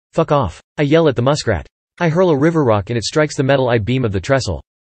Fuck off. I yell at the muskrat. I hurl a river rock and it strikes the metal I-beam of the trestle.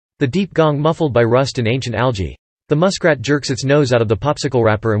 The deep gong muffled by rust and ancient algae. The muskrat jerks its nose out of the popsicle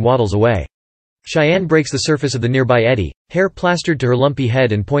wrapper and waddles away. Cheyenne breaks the surface of the nearby eddy, hair plastered to her lumpy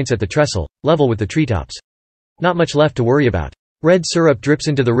head, and points at the trestle, level with the treetops. Not much left to worry about. Red syrup drips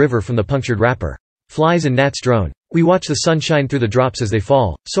into the river from the punctured wrapper. Flies and gnats drone. We watch the sun shine through the drops as they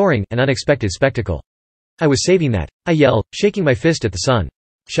fall, soaring, an unexpected spectacle. I was saving that, I yell, shaking my fist at the sun.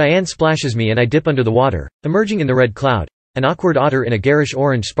 Cheyenne splashes me and I dip under the water, emerging in the red cloud, an awkward otter in a garish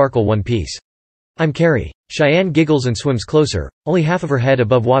orange sparkle one piece. I'm Carrie. Cheyenne giggles and swims closer, only half of her head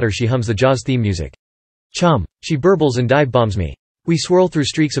above water. She hums the Jaws theme music. Chum. She burbles and dive bombs me. We swirl through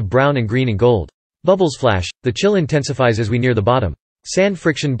streaks of brown and green and gold. Bubbles flash, the chill intensifies as we near the bottom. Sand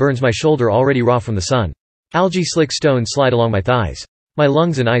friction burns my shoulder already raw from the sun. Algae slick stones slide along my thighs. My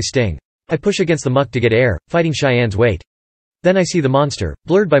lungs and eyes sting. I push against the muck to get air, fighting Cheyenne's weight. Then I see the monster,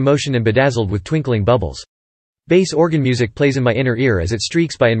 blurred by motion and bedazzled with twinkling bubbles. Bass organ music plays in my inner ear as it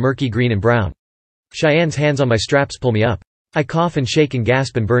streaks by in murky green and brown. Cheyenne's hands on my straps pull me up. I cough and shake and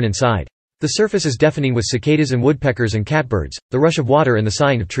gasp and burn inside. The surface is deafening with cicadas and woodpeckers and catbirds, the rush of water and the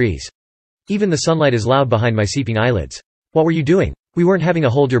sighing of trees. Even the sunlight is loud behind my seeping eyelids. What were you doing? We weren't having a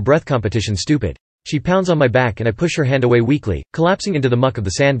hold your breath competition, stupid. She pounds on my back and I push her hand away weakly, collapsing into the muck of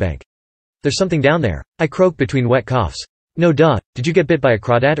the sandbank. There's something down there. I croak between wet coughs. No duh, did you get bit by a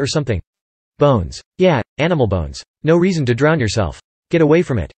crawdad or something? Bones. Yeah, animal bones. No reason to drown yourself. Get away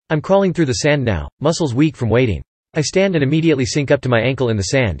from it. I'm crawling through the sand now, muscles weak from waiting. I stand and immediately sink up to my ankle in the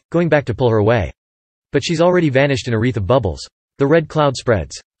sand, going back to pull her away. But she's already vanished in a wreath of bubbles. The red cloud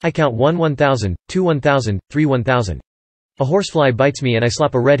spreads. I count 1,000, 2 1,000, 3 1,000. A horsefly bites me and I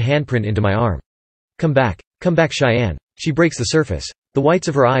slap a red handprint into my arm. Come back, Cheyenne. She breaks the surface. The whites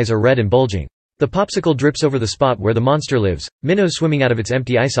of her eyes are red and bulging. The popsicle drips over the spot where the monster lives, minnows swimming out of its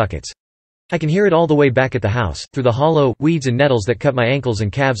empty eye sockets. I can hear it all the way back at the house, through the hollow, weeds and nettles that cut my ankles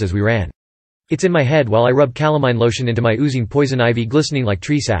and calves as we ran. It's in my head while I rub calamine lotion into my oozing poison ivy glistening like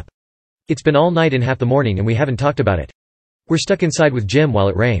tree sap. It's been all night and half the morning and we haven't talked about it. We're stuck inside with Jim while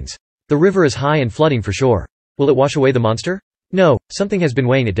it rains. The river is high and flooding for sure. Will it wash away the monster? No, something has been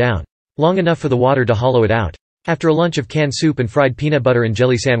weighing it down. Long enough for the water to hollow it out. After a lunch of canned soup and fried peanut butter and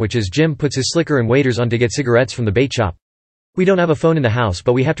jelly sandwiches, Jim puts his slicker and waiters on to get cigarettes from the bait shop. We don't have a phone in the house,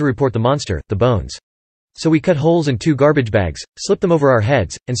 but we have to report the monster, the bones. So we cut holes in 2 garbage bags, slip them over our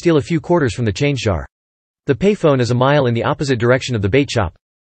heads, and steal a few quarters from the change jar. The payphone is a mile in the opposite direction of the bait shop.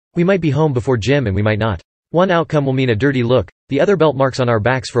 We might be home before Jim and we might not. One outcome will mean a dirty look, the other belt marks on our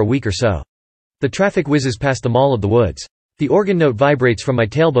backs for a week or so. The traffic whizzes past the Mall of the Woods. The organ note vibrates from my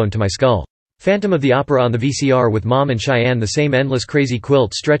tailbone to my skull. Phantom of the Opera on the VCR with Mom and Cheyenne, the same endless crazy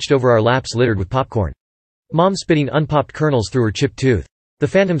quilt stretched over our laps littered with popcorn. Mom spitting unpopped kernels through her chipped tooth. The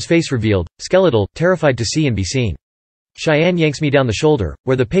Phantom's face revealed, skeletal, terrified to see and be seen. Cheyenne yanks me down the shoulder,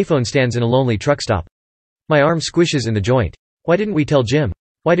 where the payphone stands in a lonely truck stop. My arm squishes in the joint. Why didn't we tell Jim?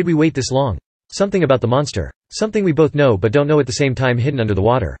 Why did we wait this long? Something about the monster. Something we both know but don't know at the same time, hidden under the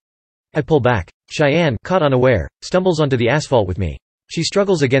water. I pull back. Cheyenne, caught unaware, stumbles onto the asphalt with me. She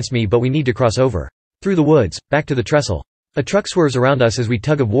struggles against me but we need to cross over. Through the woods, back to the trestle. A truck swerves around us as we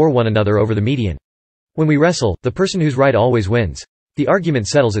tug of war one another over the median. When we wrestle, the person who's right always wins. The argument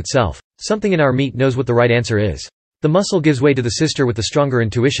settles itself. Something in our meat knows what the right answer is. The muscle gives way to the sister with the stronger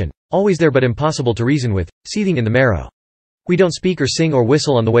intuition, always there but impossible to reason with, seething in the marrow. We don't speak or sing or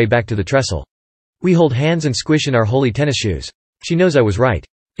whistle on the way back to the trestle. We hold hands and squish in our holy tennis shoes. She knows I was right.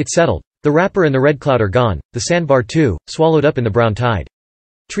 It's settled. The wrapper and the red cloud are gone, the sandbar too, swallowed up in the brown tide.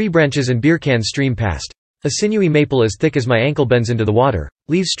 Tree branches and beer cans stream past. A sinewy maple as thick as my ankle bends into the water,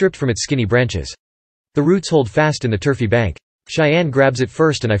 leaves stripped from its skinny branches. The roots hold fast in the turfy bank. Cheyenne grabs it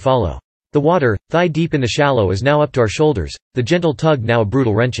first and I follow. The water, thigh deep in the shallow, is now up to our shoulders, the gentle tug now a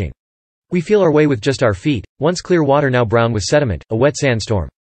brutal wrenching. We feel our way with just our feet, once clear water now brown with sediment, a wet sandstorm.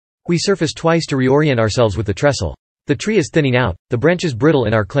 We surface twice to reorient ourselves with the trestle. The tree is thinning out, the branches brittle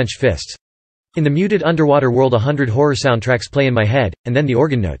in our clenched fists. In the muted underwater world 100 horror soundtracks play in my head, and then the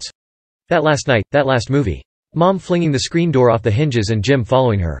organ notes. That last night, that last movie. Mom flinging the screen door off the hinges and Jim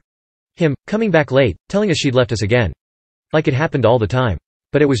following her. Him, coming back late, telling us she'd left us again. Like it happened all the time.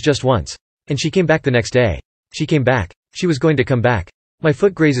 But it was just once. And she came back the next day. She came back. She was going to come back. My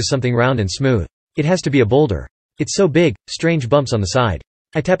foot grazes something round and smooth. It has to be a boulder. It's so big, strange bumps on the side.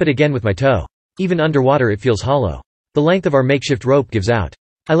 I tap it again with my toe. Even underwater it feels hollow. The length of our makeshift rope gives out.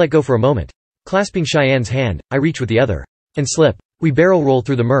 I let go for a moment. Clasping Cheyenne's hand, I reach with the other. And slip. We barrel roll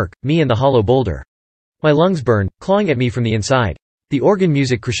through the murk, me and the hollow boulder. My lungs burn, clawing at me from the inside. The organ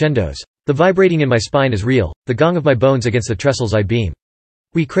music crescendos. The vibrating in my spine is real, the gong of my bones against the trestle's I-beam.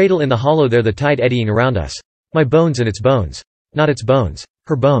 We cradle in the hollow there the tide eddying around us. My bones and its bones. Not its bones.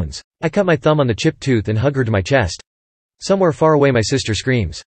 Her bones. I cut my thumb on the chipped tooth and hug her to my chest. Somewhere far away my sister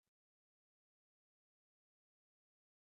screams.